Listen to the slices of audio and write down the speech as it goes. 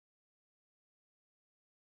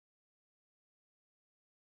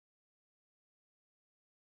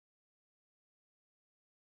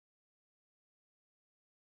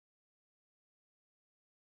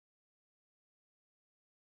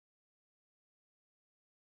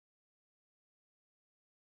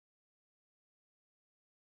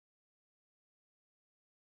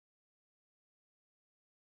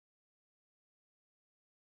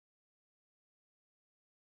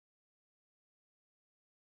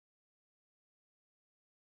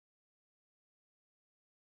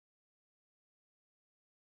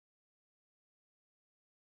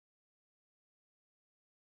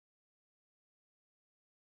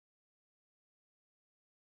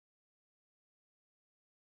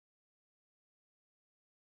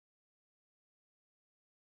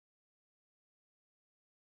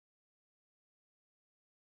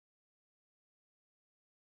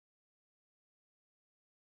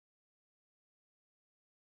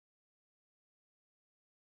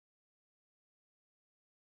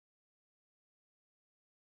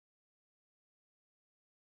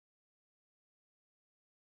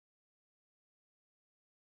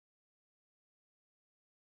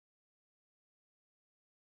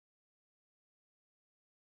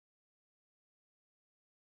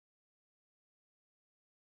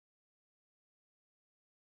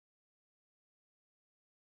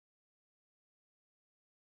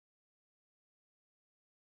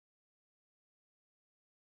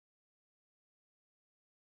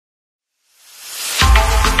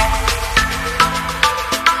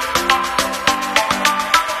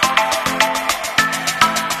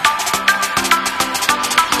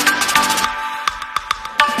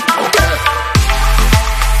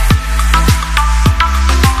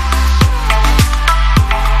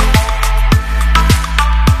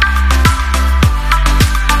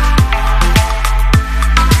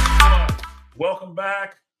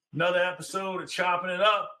Another episode of Chopping It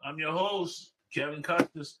Up. I'm your host, Kevin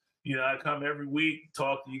Custis. I come every week,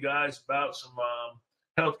 talk to you guys about some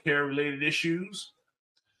healthcare related issues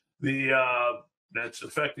that's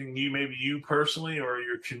affecting you, maybe you personally, or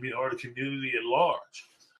your community, or the community at large.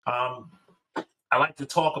 I like to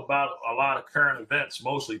talk about a lot of current events,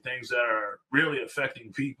 mostly things that are really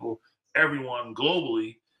affecting people, everyone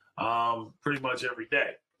globally, pretty much every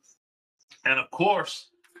day. And of course,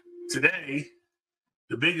 today,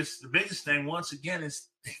 the biggest thing once again is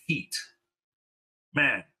the heat.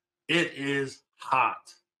 Man, it is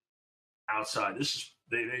hot outside.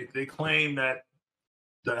 They claim that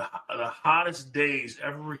the hottest days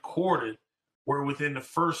ever recorded were within the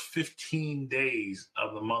first 15 days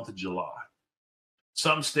of the month of July.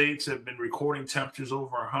 Some states have been recording temperatures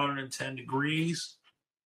over 110 degrees.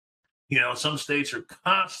 Some states are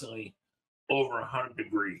constantly over 100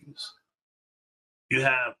 degrees. You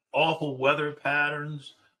have awful weather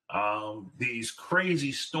patterns, these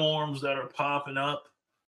crazy storms that are popping up,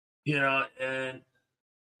 and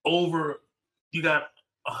you got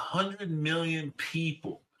 100 million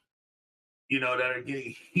people, that are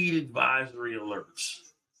getting heat advisory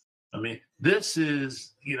alerts. I mean, this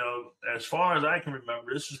is, as far as I can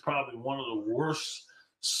remember, this is probably one of the worst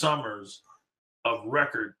summers of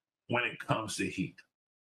record when it comes to heat.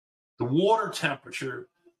 The water temperature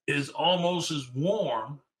is almost as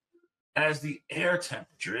warm as the air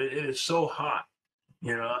temperature. It is so hot,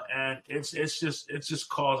 and it's just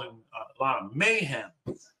causing a lot of mayhem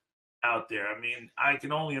out there. I mean, I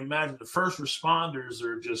can only imagine the first responders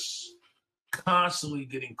are just constantly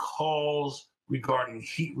getting calls regarding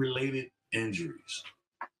heat-related injuries.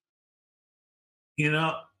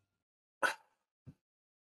 To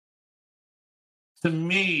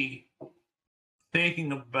me,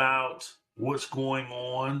 thinking about what's going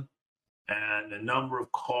on and the number of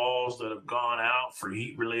calls that have gone out for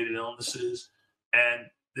heat-related illnesses, and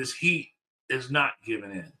this heat is not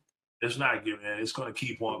giving in. It's not giving in. It's going to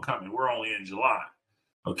keep on coming. We're only in July,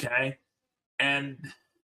 okay? And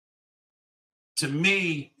to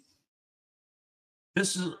me,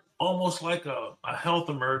 this is almost like a health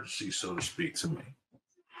emergency, so to speak, to me.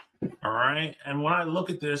 All right. And when I look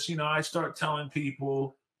at this, I start telling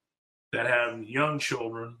people that have young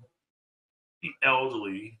children, the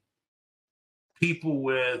elderly, people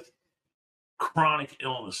with chronic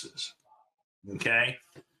illnesses. Okay.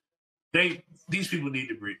 These people need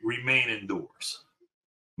to remain indoors.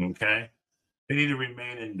 Okay. They need to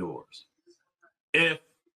remain indoors. If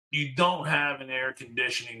you don't have an air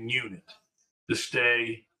conditioning unit to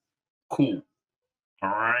stay cool, all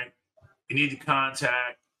right, you need to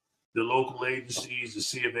contact the local agencies to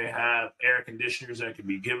see if they have air conditioners that can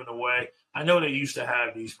be given away. I know they used to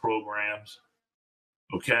have these programs.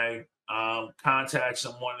 Okay. Contact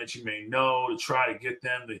someone that you may know to try to get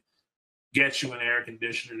them to get you an air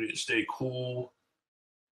conditioner to stay cool.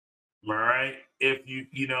 All right. If you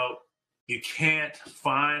can't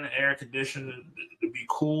find an air conditioner to be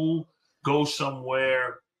cool, go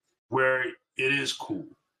somewhere where it is cool.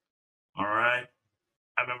 All right.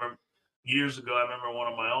 I remember years ago,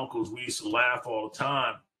 one of my uncles, we used to laugh all the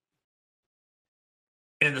time.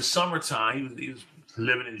 In the summertime, he was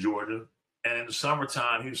living in Georgia. And in the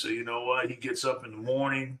summertime, he would say, you know what? He gets up in the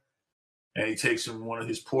morning and he takes him one of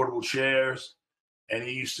his portable chairs and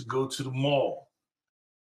he used to go to the mall.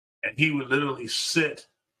 And he would literally sit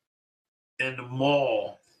in the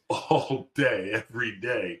mall all day, every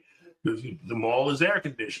day, because the mall is air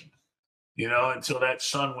conditioned, until that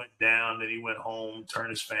sun went down. Then he went home, turned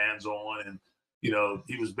his fans on, and,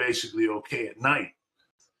 he was basically okay at night,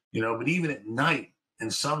 but even at night in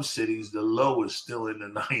some cities, the low is still in the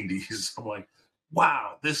 90s. I'm like,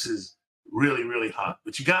 wow, this is really, really hot.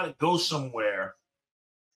 But you got to go somewhere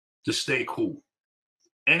to stay cool.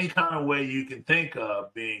 Any kind of way you can think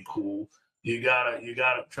of being cool, you gotta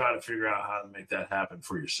try to figure out how to make that happen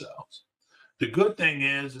for yourselves. The good thing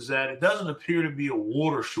is that it doesn't appear to be a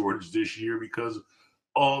water shortage this year because of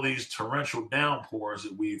all these torrential downpours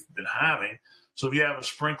that we've been having. So if you have a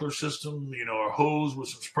sprinkler system, or a hose with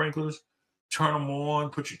some sprinklers, turn them on,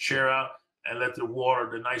 put your chair out, and let the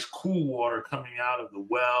nice cool water coming out of the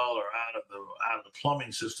well or out of the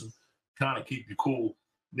plumbing system, kind of keep you cool.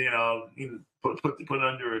 You put it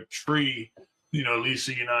under a tree, at least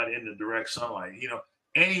so you're not in the direct sunlight.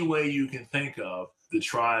 Any way you can think of to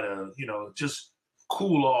try to, just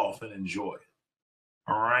cool off and enjoy it.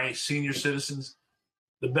 All right, senior citizens,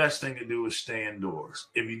 the best thing to do is stay indoors.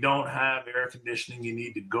 If you don't have air conditioning, you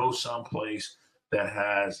need to go someplace that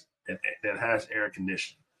has air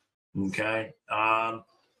conditioning. Okay. I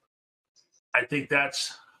think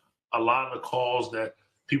that's a lot of the calls that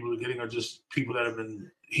people are getting are just people that have been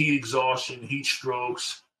heat exhaustion, heat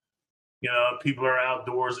strokes. People are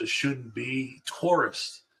outdoors that shouldn't be,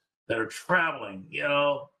 tourists that are traveling.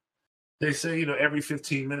 They say, every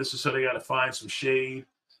 15 minutes or so, they got to find some shade.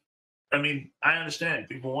 I mean, I understand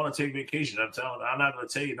people want to take vacations. I'm not going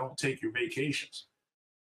to tell you don't take your vacations,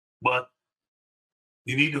 but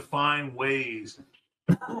you need to find ways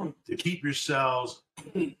to keep yourselves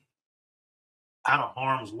out of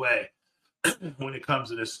harm's way when it comes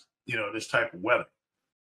to this, this type of weather.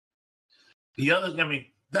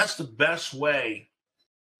 That's the best way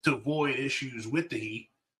to avoid issues with the heat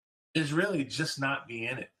is really just not be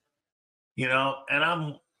in it,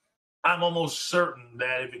 and I'm almost certain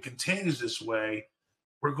that if it continues this way,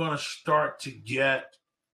 we're going to start to get,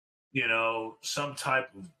 some type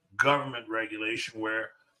of government regulation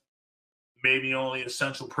where maybe only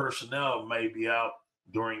essential personnel may be out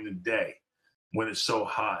during the day when it's so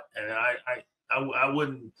hot. And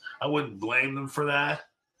I wouldn't blame them for that,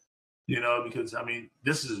 because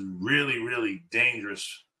this is really, really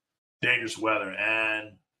dangerous weather.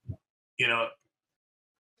 And, you know,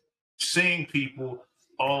 seeing people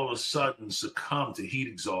all of a sudden succumb to heat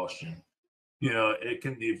exhaustion, it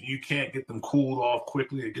can, if you can't get them cooled off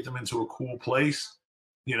quickly or get them into a cool place,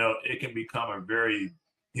 it can become a very,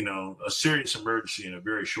 a serious emergency in a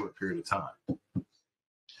very short period of time.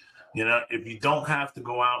 If you don't have to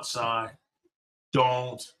go outside,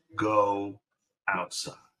 don't go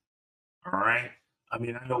outside. All right. I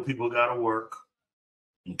know people got to work.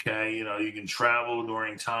 Okay. You can travel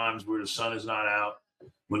during times where the sun is not out.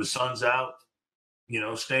 When the sun's out,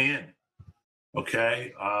 stay in.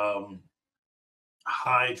 Okay.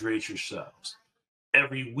 Hydrate yourselves.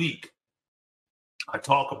 Every week, I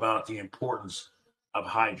talk about the importance of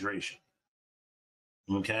hydration.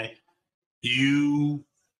 Okay. You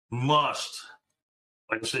must,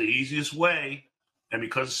 like I said, the easiest way, and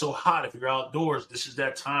because it's so hot, if you're outdoors, this is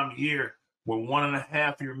that time of year where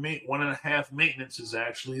 1.5 maintenance is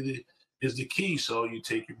actually the key. So you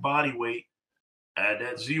take your body weight, add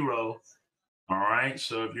that zero. All right.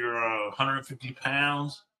 So if you're 150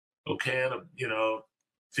 pounds, okay, at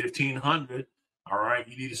 1,500, all right,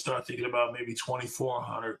 you need to start thinking about maybe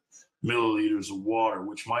 2,400 milliliters of water,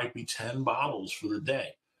 which might be 10 bottles for the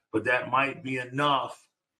day, but that might be enough,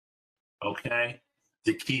 okay,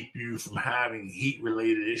 to keep you from having heat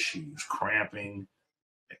related issues, cramping,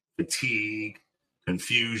 fatigue,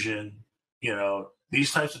 confusion.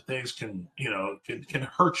 These types of things can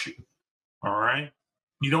hurt you. All right.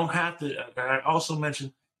 You don't have to. I also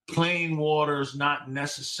mentioned plain water is not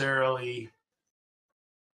necessarily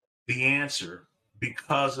the answer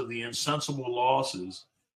because of the insensible losses,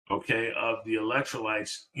 okay, of the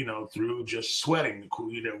electrolytes, through just sweating.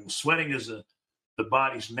 Sweating is the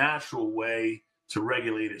body's natural way to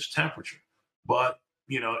regulate its temperature. But,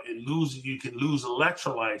 you can lose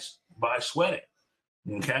electrolytes by sweating.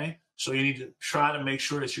 Okay. So you need to try to make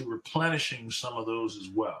sure that you're replenishing some of those as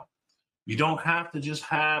well. You don't have to just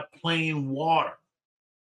have plain water.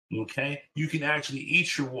 Okay. You can actually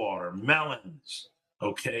eat your water, melons,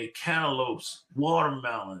 okay, cantaloupes,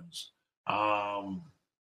 watermelons,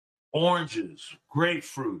 oranges,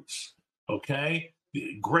 grapefruits, okay,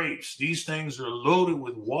 grapes. These things are loaded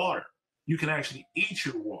with water. You can actually eat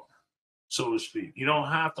your water, so to speak. You don't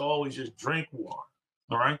have to always just drink water.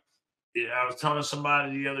 All right. Yeah, I was telling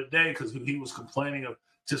somebody the other day because he was complaining of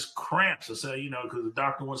just cramps. I said, because the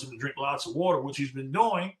doctor wants him to drink lots of water, which he's been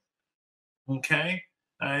doing. Okay.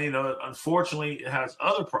 And, unfortunately, it has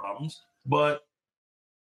other problems. But,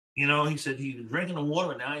 he said he's been drinking the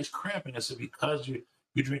water and now he's cramping. I said, because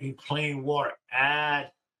you're drinking plain water.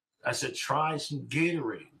 I said, try some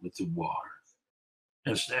Gatorade with the water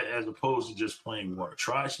instead, as opposed to just plain water.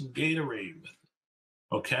 Try some Gatorade with it.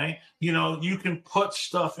 Okay. You can put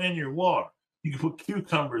stuff in your water. You can put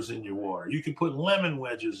cucumbers in your water. You can put lemon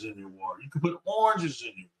wedges in your water. You can put oranges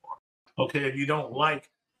in your water. Okay. If you don't like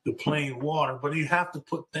the plain water, but you have to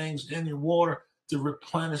put things in your water to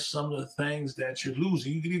replenish some of the things that you're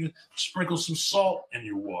losing. You can even sprinkle some salt in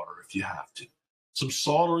your water if you have to. Some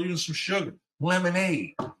salt or even some sugar,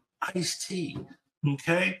 lemonade, iced tea.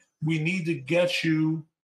 Okay. We need to get you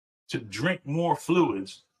to drink more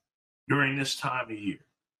fluids during this time of year.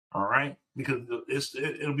 All right. Because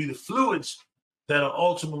it'll be the fluids that'll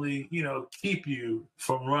ultimately, keep you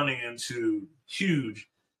from running into huge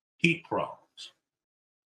heat problems.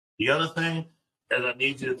 The other thing is I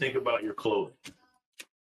need you to think about your clothing.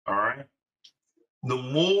 All right. The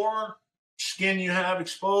more skin you have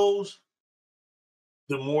exposed,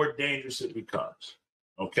 the more dangerous it becomes.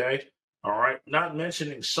 Okay. All right. Not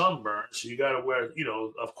mentioning sunburn. So you got to wear,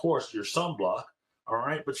 of course, your sunblock. All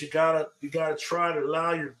right, but you gotta try to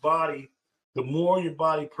allow your body. The more your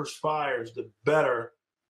body perspires, the better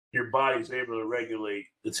your body's able to regulate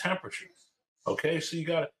the temperature. Okay, so you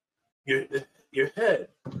got your your head,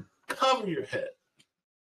 cover your head.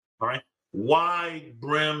 All right, wide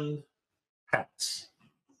brimmed hats.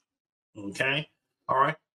 Okay, all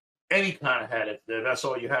right, any kind of hat if that's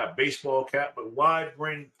all you have, baseball cap, but wide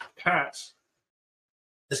brimmed hats.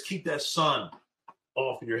 Let's keep that sun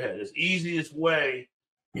off of your head. It's easiest way,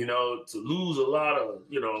 to lose a lot of,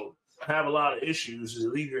 have a lot of issues is to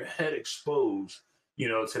leave your head exposed,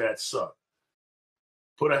 to that sun.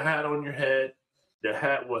 Put a hat on your head. The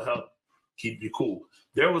hat will help keep you cool.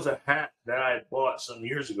 There was a hat that I bought some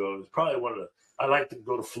years ago. It's probably one of the. I like to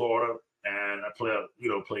go to Florida and I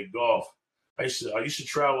play golf. I used to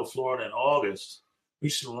travel to Florida in August. It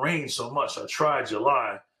used to rain so much. I tried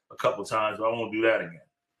July a couple of times, but I won't do that again.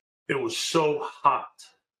 It was so hot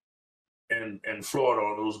in Florida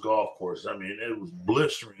on those golf courses. I mean, it was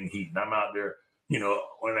blistering heat, and I'm out there,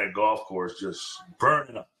 on that golf course just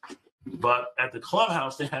burning up. But at the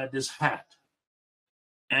clubhouse, they had this hat.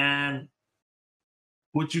 And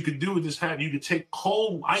what you could do with this hat, you could take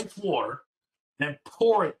cold ice water and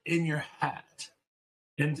pour it in your hat,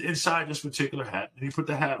 inside this particular hat. And you put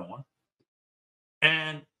the hat on.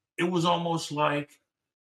 And it was almost like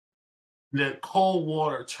the cold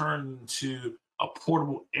water turned into a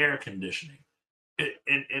portable air conditioning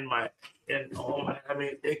in my home. I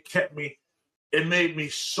mean, it made me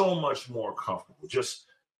so much more comfortable just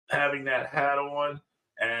having that hat on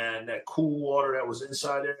and that cool water that was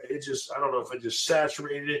inside there. I don't know if it just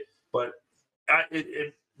saturated it, but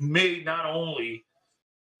it made not only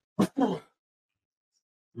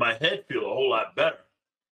my head feel a whole lot better,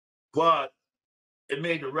 but it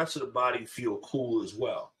made the rest of the body feel cool as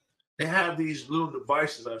well. They have these little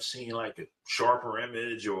devices I've seen, like a sharper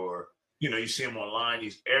image, or you see them online.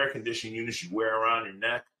 These air conditioning units you wear around your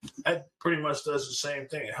neck. That pretty much does the same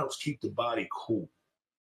thing. It helps keep the body cool.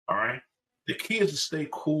 All right. The key is to stay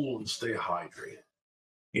cool and stay hydrated.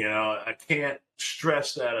 I can't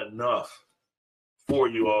stress that enough for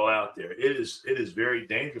you all out there. It is very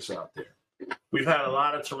dangerous out there. We've had a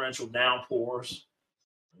lot of torrential downpours.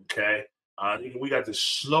 Okay. We got this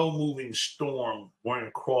slow moving storm going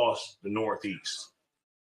across the Northeast.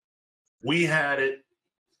 We had it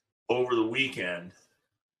over the weekend.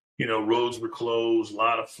 Roads were closed, a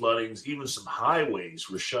lot of floodings, even some highways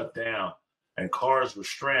were shut down, and cars were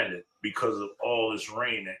stranded because of all this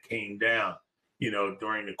rain that came down,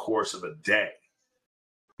 during the course of a day.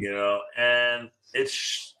 And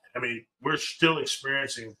we're still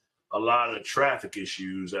experiencing a lot of the traffic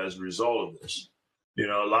issues as a result of this.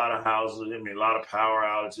 A lot of houses, a lot of power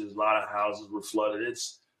outages, a lot of houses were flooded.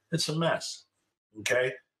 It's a mess.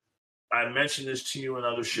 Okay. I mentioned this to you in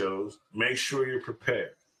other shows. Make sure you're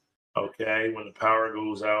prepared. Okay. When the power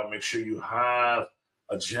goes out, make sure you have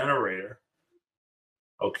a generator,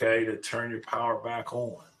 okay, to turn your power back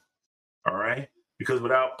on. All right. Because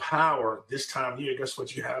without power this time of year, guess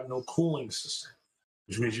what? You have no cooling system,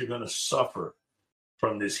 which means you're going to suffer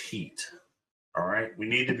from this heat. All right. We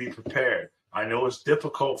need to be prepared. I know it's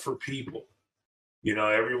difficult for people.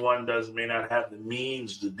 Everyone may not have the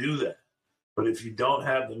means to do that. But if you don't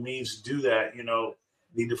have the means to do that,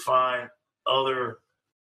 need to find other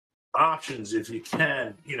options if you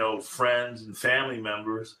can, friends and family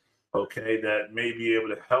members, okay, that may be able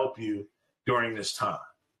to help you during this time.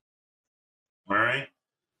 All right.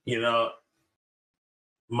 You know,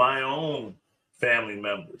 my own family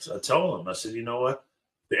members, I told them, I said, you know what?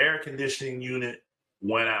 The air conditioning unit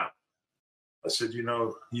went out. I said,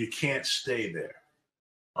 you can't stay there.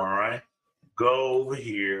 All right. Go over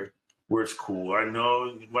here where it's cool. I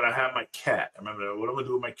know when I have my cat, I remember what I'm going to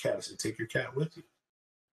do with my cat. I said, take your cat with you.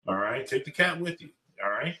 All right. Take the cat with you.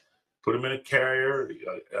 All right. Put him in a carrier,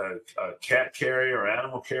 a cat carrier or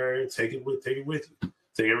animal carrier. Take it with you.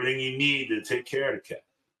 Take everything you need to take care of the cat.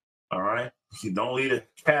 All right. You don't leave a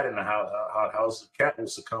cat in the house. The cat will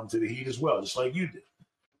succumb to the heat as well, just like you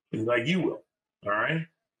did, like you will. All right.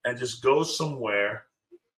 And just go somewhere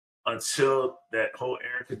until that whole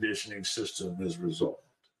air conditioning system is resolved.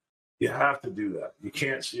 You have to do that. You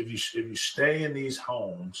can't if you stay in these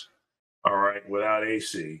homes, all right, without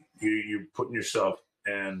AC, you're putting yourself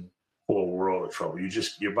in for a world of trouble.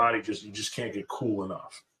 Your body you just can't get cool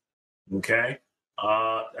enough. Okay.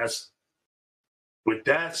 That's with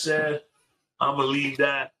that said, I'm gonna leave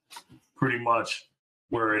that pretty much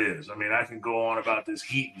where it is. I mean, I can go on about this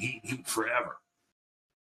heat forever.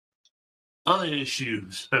 Other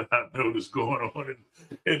issues that I've noticed going on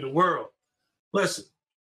in the world. Listen,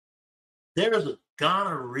 there's a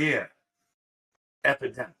gonorrhea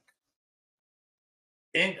epidemic.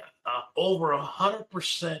 in over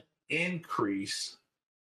 100% increase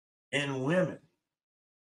in women.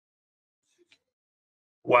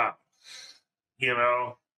 Wow. You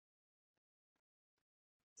know,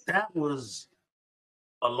 that was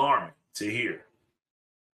alarming to hear.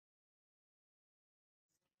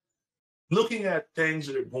 Looking at things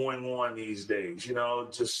that are going on these days,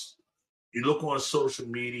 just you look on social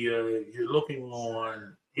media, you look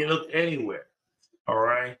anywhere, all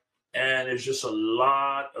right? And there's just a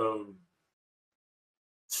lot of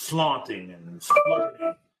flaunting and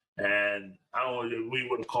flirting, and I don't know, we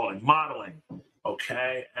wouldn't call it modeling,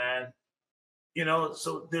 okay? And,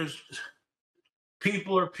 so there's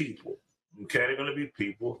people are people, okay? They're going to be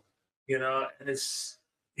people, and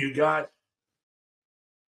you got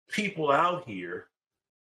people out here.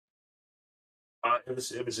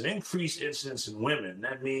 If it's an increased incidence in women,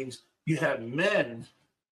 that means you have men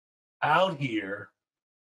out here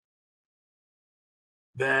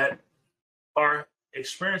that are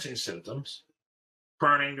experiencing symptoms,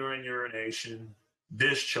 burning during urination,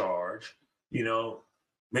 discharge, you know,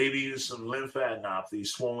 maybe some lymphadenopathy,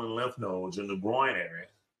 swollen lymph nodes in the groin area,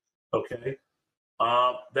 okay,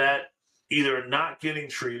 that either not getting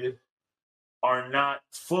treated or not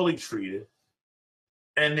fully treated,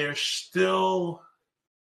 and they're still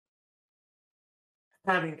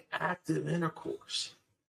having active intercourse,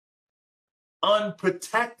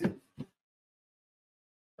 unprotected.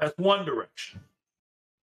 That's one direction.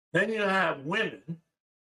 Then you have women,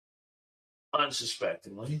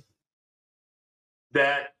 unsuspectingly,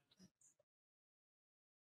 that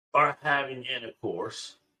are having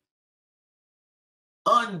intercourse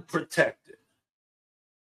unprotected.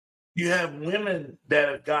 You have women that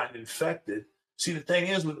have gotten infected. See, the thing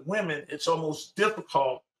is with women, it's almost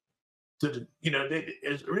difficult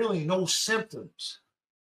there's really no symptoms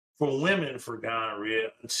for women for gonorrhea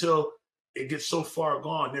until it gets so far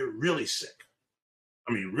gone, they're really sick.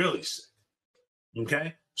 I mean, really sick.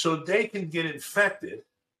 Okay. So they can get infected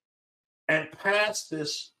and pass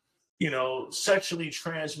this, sexually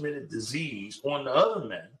transmitted disease on to other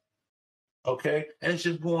men. Okay. And it's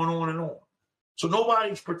just going on and on. So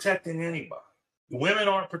nobody's protecting anybody. Women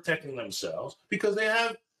aren't protecting themselves because they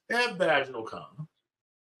have vaginal condoms.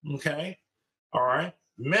 Okay. All right.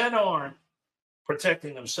 Men aren't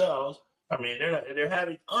protecting themselves. I mean, they're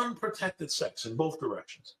having unprotected sex in both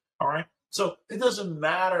directions. All right. So it doesn't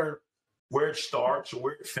matter where it starts or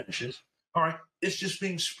where it finishes. All right. It's just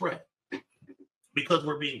being spread because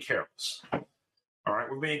we're being careless. All right.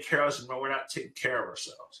 We're being careless and we're not taking care of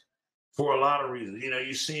ourselves for a lot of reasons.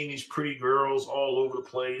 You're seeing these pretty girls all over the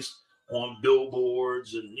place on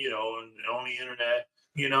billboards and, and on the internet,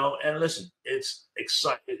 and listen, it's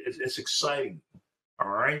exciting. It's exciting. All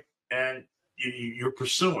right. And you're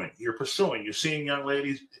seeing young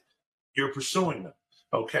ladies, you're pursuing them.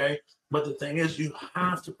 Okay. But the thing is, you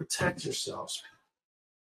have to protect yourselves.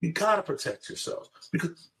 You got to protect yourselves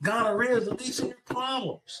because gonorrhea is the least of your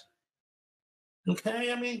problems.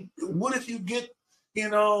 Okay. I mean, what if you get,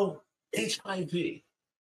 HIV,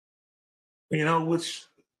 which,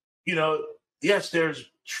 yes,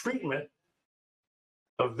 there's treatment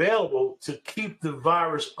available to keep the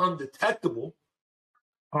virus undetectable.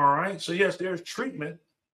 All right. So, yes, there's treatment.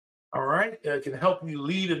 All right. That can help you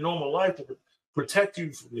lead a normal life to protect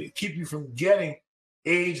you, keep you from getting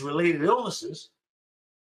age related illnesses.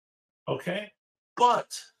 Okay.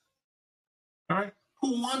 But, all right,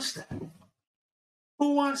 who wants that?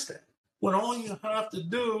 Who wants that? When all you have to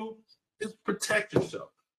do is protect yourself.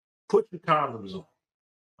 Put your condoms on.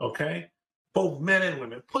 Okay. Both men and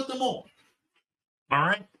women, put them on. All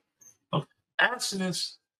right. Okay.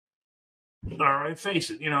 Abstinence, all right, face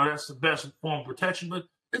it, that's the best form of protection, but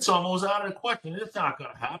it's almost out of the question. It's not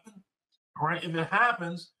going to happen. All right. If it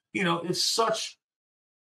happens, it's such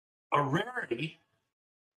a rarity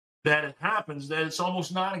that it happens that it's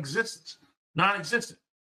almost non-existent. Non-existent.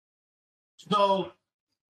 So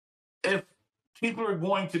if people are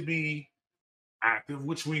going to be active,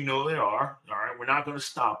 which we know they are, all right, we're not going to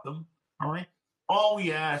stop them. All right. All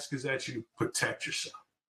we ask is that you protect yourself.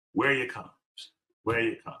 Wear your condoms. Wear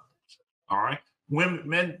your condoms. All right. Women,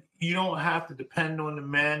 men, you don't have to depend on the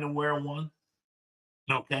man to wear one.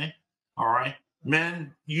 Okay. All right.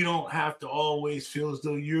 Men, you don't have to always feel as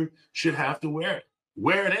though you should have to wear it.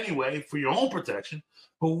 Wear it anyway for your own protection.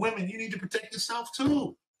 But women, you need to protect yourself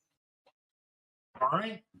too. All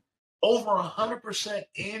right. Over 100%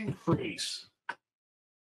 increase.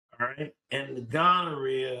 All right. In the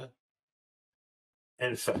gonorrhea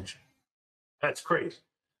infection. That's crazy.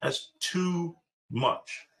 That's too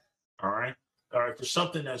much. All right. All right. For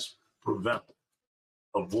something that's preventable,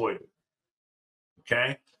 avoidable.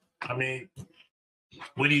 Okay. I mean,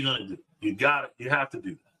 What are you going to do? You have to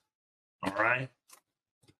do that. All right.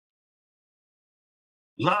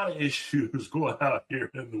 A lot of issues going out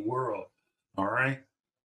here in the world. All right.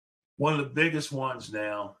 One of the biggest ones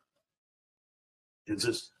now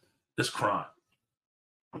is this crime.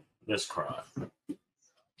 This crime.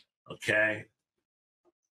 Okay.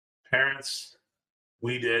 Parents,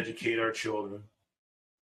 we need to educate our children.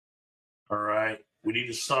 All right. We need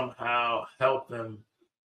to somehow help them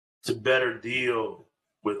to better deal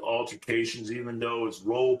with altercations, even though it's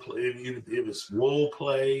role play, even if it's role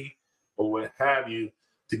play or what have you,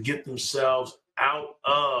 to get themselves out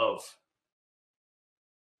of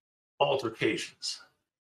altercations,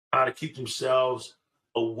 how to keep themselves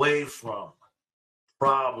away from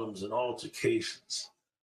problems and altercations.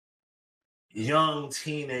 Young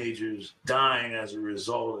teenagers dying as a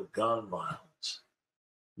result of gun violence.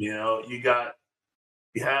 You know, you had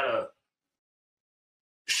a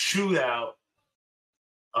shootout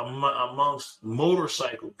amongst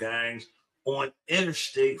motorcycle gangs on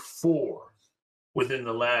Interstate 4 within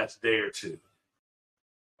the last day or two.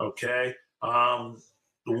 Okay. The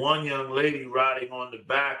one young lady riding on the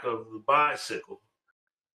back of the bicycle.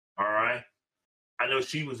 All right. I know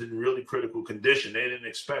she was in really critical condition. They didn't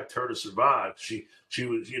expect her to survive. She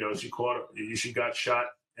was, she got shot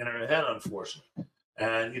in her head, unfortunately.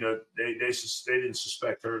 And they didn't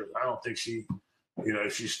suspect her. I don't think she,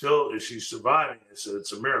 if she's surviving, it's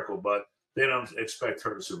a miracle. But they don't expect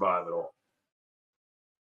her to survive at all.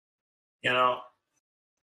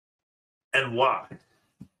 And why?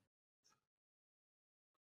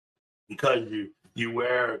 Because you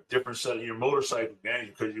wear a different set of your motorcycle gang,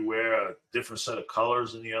 because you wear a different set of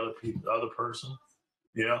colors than the other person.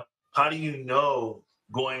 How do you know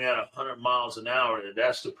going at 100 miles an hour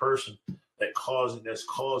that's the person that's causing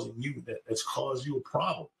you a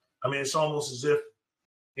problem? I mean, it's almost as if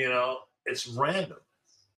it's random.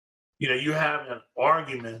 You're having an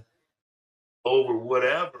argument over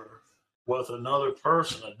whatever with another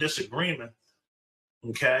person, a disagreement,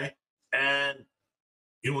 okay, and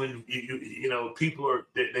people are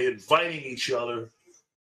they inviting each other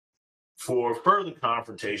for further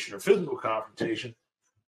confrontation or physical confrontation.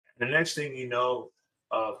 And the next thing you know,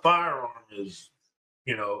 a firearm is,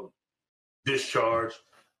 discharged,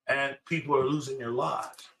 and people are losing their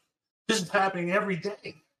lives. This is happening every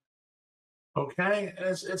day. Okay, and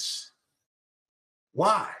it's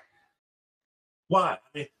why? Why?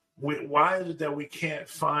 I mean, why is it that we can't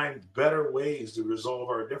find better ways to resolve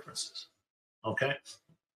our differences? Okay,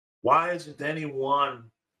 why isn't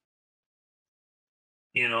anyone,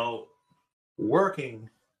 working,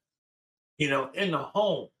 in the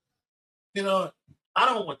home? I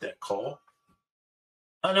don't want that call.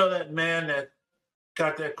 I know that man that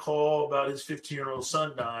got that call about his 15-year-old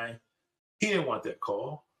son dying. He didn't want that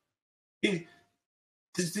call. These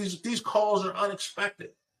calls are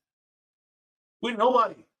unexpected.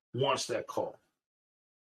 Nobody wants that call.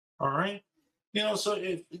 All right. So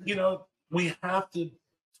we have to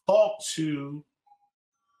talk to,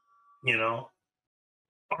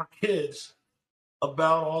 our kids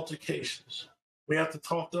about altercations. We have to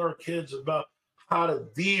talk to our kids about how to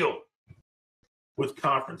deal with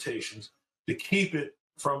confrontations to keep it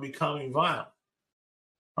from becoming violent.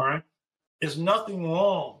 All right. There's nothing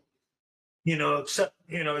wrong, except,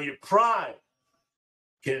 your pride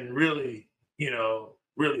can really,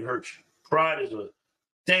 really hurt you. Pride is a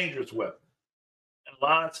dangerous weapon. And a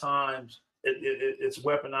lot of times it's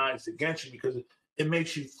weaponized against you because it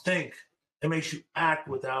makes you think, it makes you act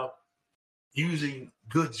without using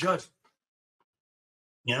good judgment.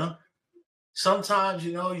 Sometimes,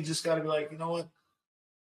 you just got to be like, you know what?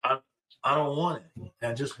 I don't want it,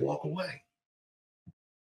 and just walk away.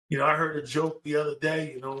 I heard a joke the other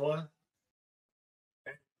day. You know what?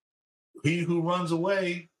 He who runs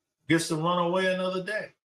away gets to run away another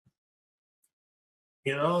day.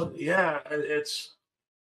 Yeah, it's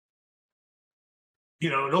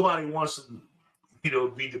nobody wants to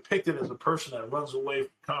be depicted as a person that runs away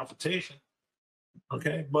from confrontation.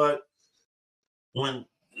 Okay, but when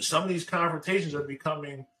some of these confrontations are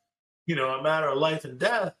becoming, a matter of life and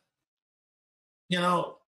death, and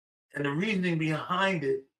the reasoning behind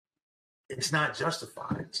it, it's not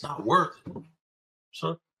justified. It's not worth it.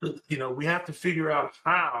 So, we have to figure out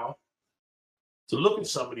how to look at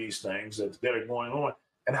some of these things that are going on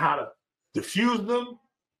and how to diffuse them,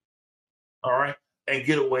 all right, and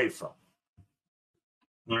get away from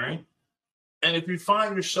them, all right? And if you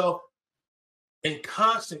find yourself in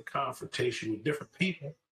constant confrontation with different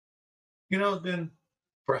people, then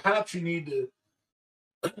perhaps you need to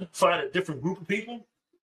find a different group of people,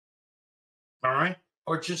 all right?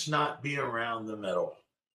 Or just not be around them at all.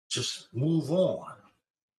 Just move on.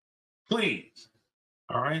 Please.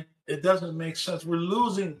 All right. It doesn't make sense. We're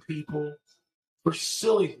losing people for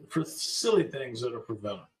silly things that are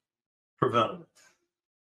preventable.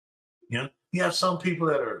 You know, you have some people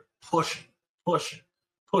that are pushing, pushing.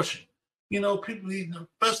 People. The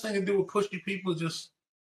best thing to do with pushy people is just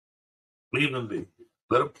leave them be.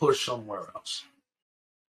 Let them push somewhere else.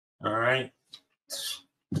 All right.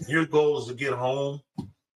 Your goal is to get home,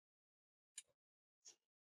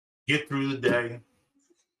 get through the day,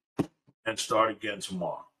 and start again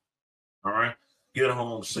tomorrow. All right. Get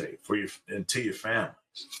home safe for you and to your families.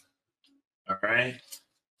 All right.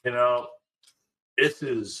 You know,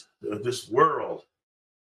 this world.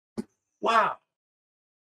 Wow.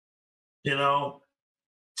 You know,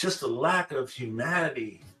 just the lack of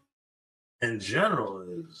humanity in general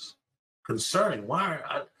is concerning.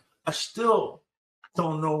 I still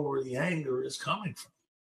don't know where the anger is coming from,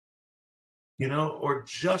 or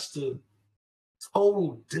just a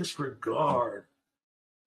total disregard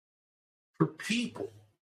for people,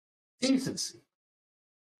 decency.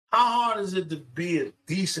 How hard is it to be a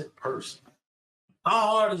decent person? How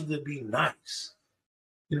hard is it to be nice?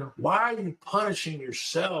 Why are you punishing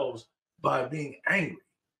yourselves by being angry?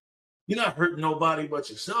 You're not hurting nobody but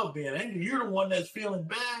yourself being angry. You're the one that's feeling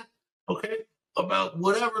bad, okay, about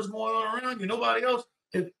whatever's going on around you. Nobody else.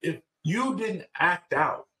 If you didn't act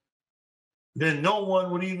out, then no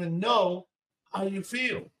one would even know how you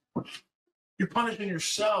feel. You're punishing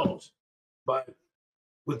yourselves by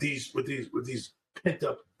with these pent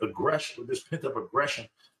up aggression, with this pent up aggression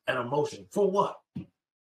and emotion. For what?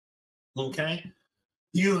 Okay,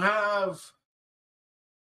 you have.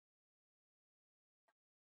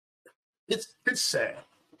 It's sad.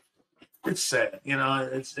 It's sad.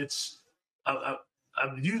 I'm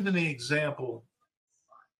using the example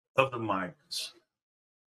of the migrants.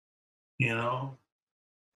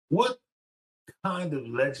 What kind of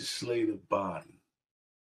legislative body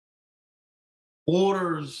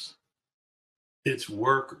orders its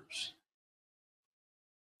workers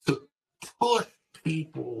to push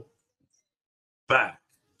people back?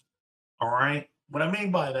 All right. What I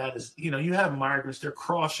mean by that is, you have migrants, they're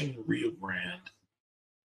crossing the Rio Grande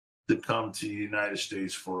to come to the United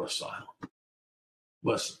States for asylum.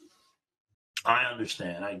 Listen, I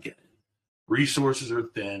understand. I get it. Resources are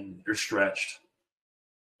thin, they're stretched.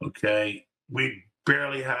 Okay. We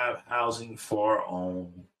barely have housing for our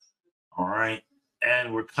own. All right.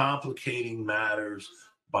 And we're complicating matters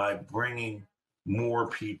by bringing more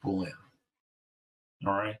people in.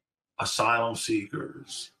 All right. Asylum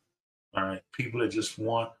seekers. All right. People that just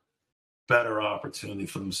want better opportunity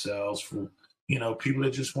for themselves, for, people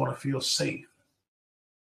that just want to feel safe.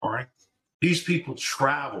 All right. These people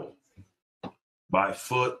travel by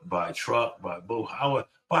foot, by truck, by boat,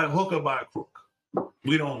 by hook or by crook.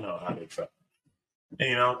 We don't know how they travel.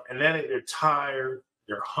 And then they're tired,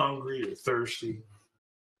 they're hungry, they're thirsty.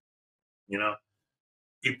 You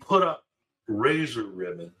put up razor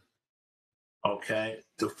ribbon, okay,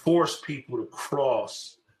 to force people to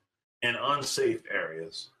cross in unsafe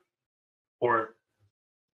areas or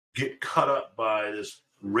get cut up by this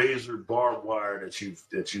razor barbed wire that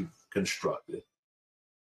you've constructed.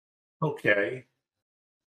 Okay.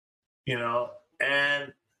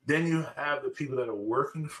 And then you have the people that are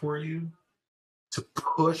working for you to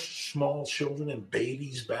push small children and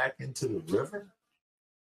babies back into the river.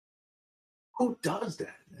 Who does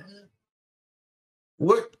that, man?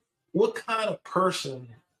 What kind of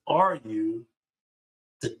person are you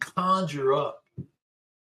to conjure up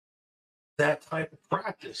that type of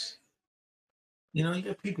practice? You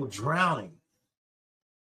get people drowning.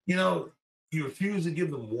 You refuse to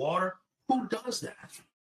give them water. Who does that?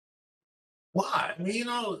 Why? I mean, you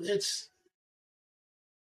know,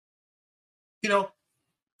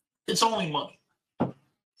 it's only money.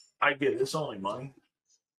 I get it. It's only money.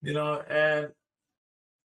 And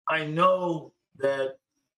I know that,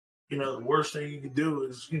 the worst thing you can do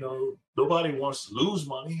is, nobody wants to lose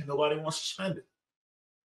money and nobody wants to spend it.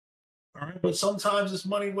 All right. But sometimes it's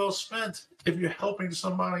money well spent if you're helping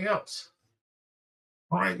somebody else.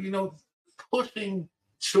 All right. Pushing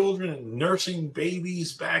children and nursing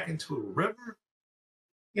babies back into a river,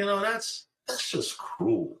 that's just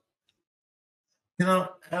cruel. For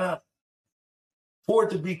it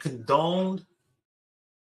to be condoned,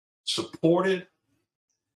 supported,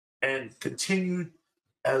 and continued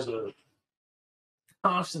as a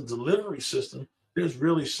constant delivery system, there's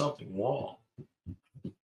really something wrong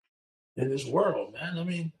in this world, man. I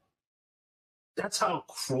mean, that's how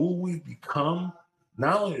cruel we've become,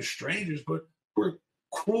 not only as strangers, but we're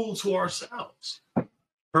cruel to ourselves,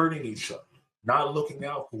 hurting each other, not looking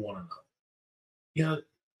out for one another. You know,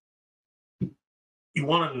 You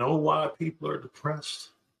want to know why people are depressed?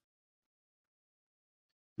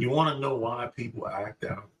 You want to know why people act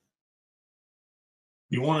out?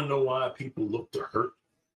 You want to know why people look to hurt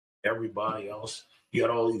everybody else? You got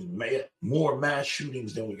all these more mass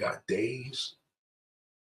shootings than we got days.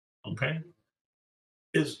 Okay?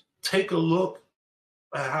 Is take a look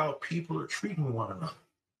at how people are treating one another.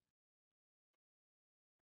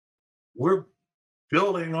 We're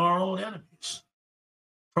building our own enemies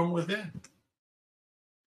from within.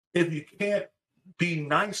 If you can't be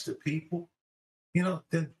nice to people,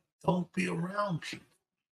 then don't be around people.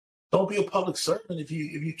 Don't be a public servant if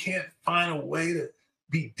you can't find a way to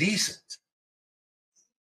be decent.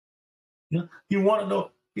 You want to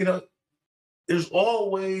know, there's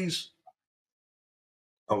always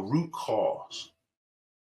a root cause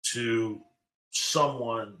to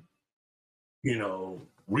someone,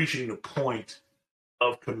 reaching the point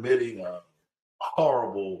of committing a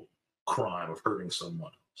horrible crime of hurting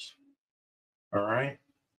someone else. All right.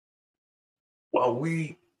 Well,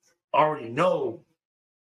 we already know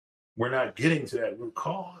we're not getting to that root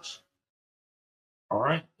cause. All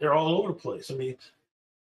right. They're all over the place. I mean,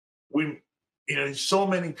 so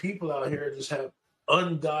many people out here just have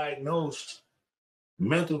undiagnosed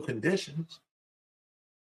mental conditions.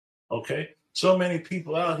 Okay. So many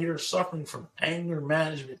people out here suffering from anger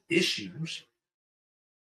management issues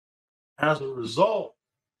as a result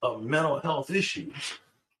of mental health issues.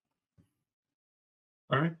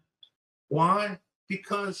 All right. Why?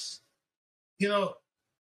 Because,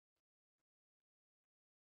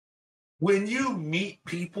 when you meet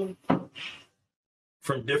people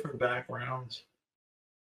from different backgrounds,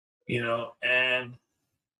 and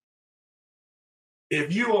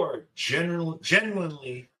if you are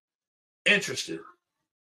genuinely interested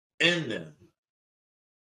in them,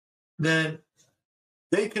 then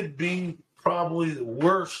they could be probably the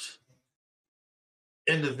worst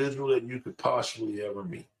individual that you could possibly ever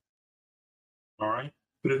meet. All right.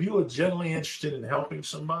 But if you are genuinely interested in helping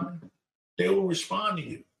somebody, they will respond to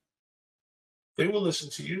you. They will listen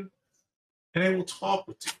to you and they will talk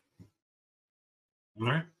with you. All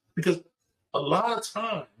right. Because a lot of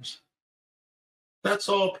times, that's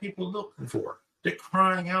all people are looking for. They're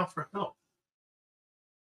crying out for help.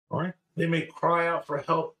 All right. They may cry out for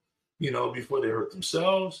help, before they hurt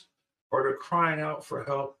themselves, or they're crying out for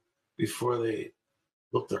help before they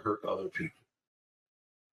look to hurt other people.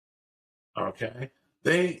 Okay.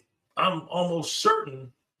 I'm almost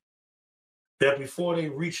certain that before they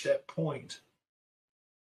reach that point,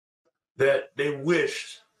 that they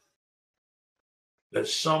wished that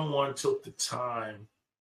someone took the time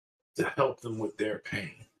to help them with their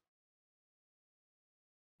pain.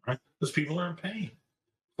 Right? Because people are in pain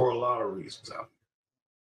for a lot of reasons out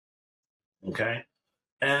there. Okay.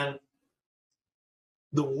 And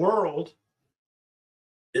the world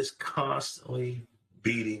is constantly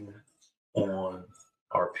beating on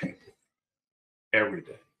our people every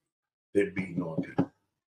day. They're beating on people.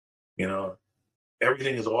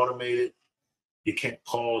 Everything is automated. You can't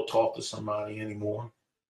call or talk to somebody anymore.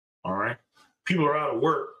 All right. People are out of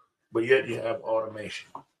work, but yet you have automation.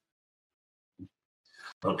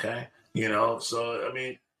 Okay. So I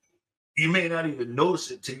mean, you may not even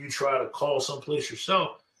notice it till you try to call someplace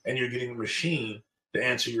yourself and you're getting a machine to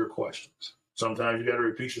answer your questions. Sometimes you got to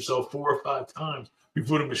repeat yourself 4 or 5 times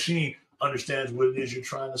before the machine understands what it is you're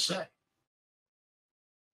trying to say.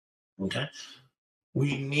 Okay.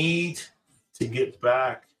 We need to get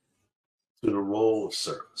back to the role of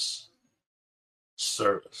service.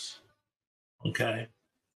 Service. Okay.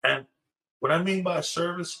 And what I mean by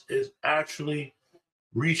service is actually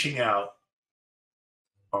reaching out,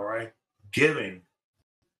 all right, giving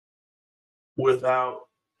without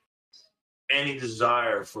any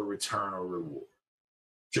desire for return or reward,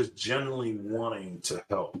 just genuinely wanting to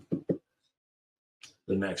help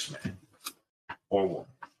the next man or woman.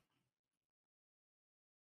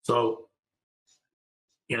 So,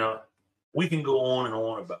 we can go on and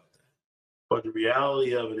on about that. But the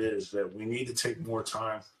reality of it is that we need to take more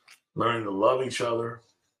time learning to love each other,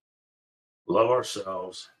 love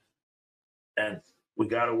ourselves, and we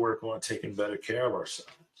got to work on taking better care of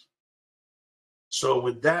ourselves. So,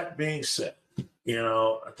 with that being said,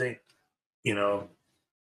 I think, I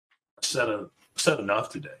said enough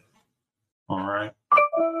today. All right.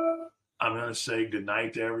 I'm going to say good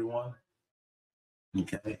night to everyone.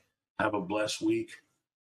 Okay. Have a blessed week.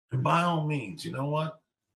 And by all means, you know what?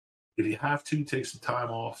 If you have to, take some time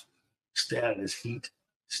off, stay out of this heat,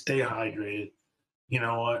 stay hydrated. You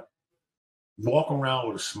know what? Walk around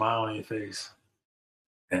with a smile on your face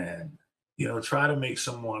and, try to make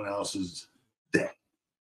someone else's day.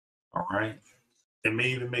 All right. It may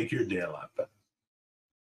even make your day a lot better.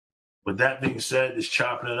 With that being said, just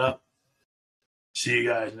chopping it up. See you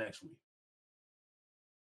guys next week.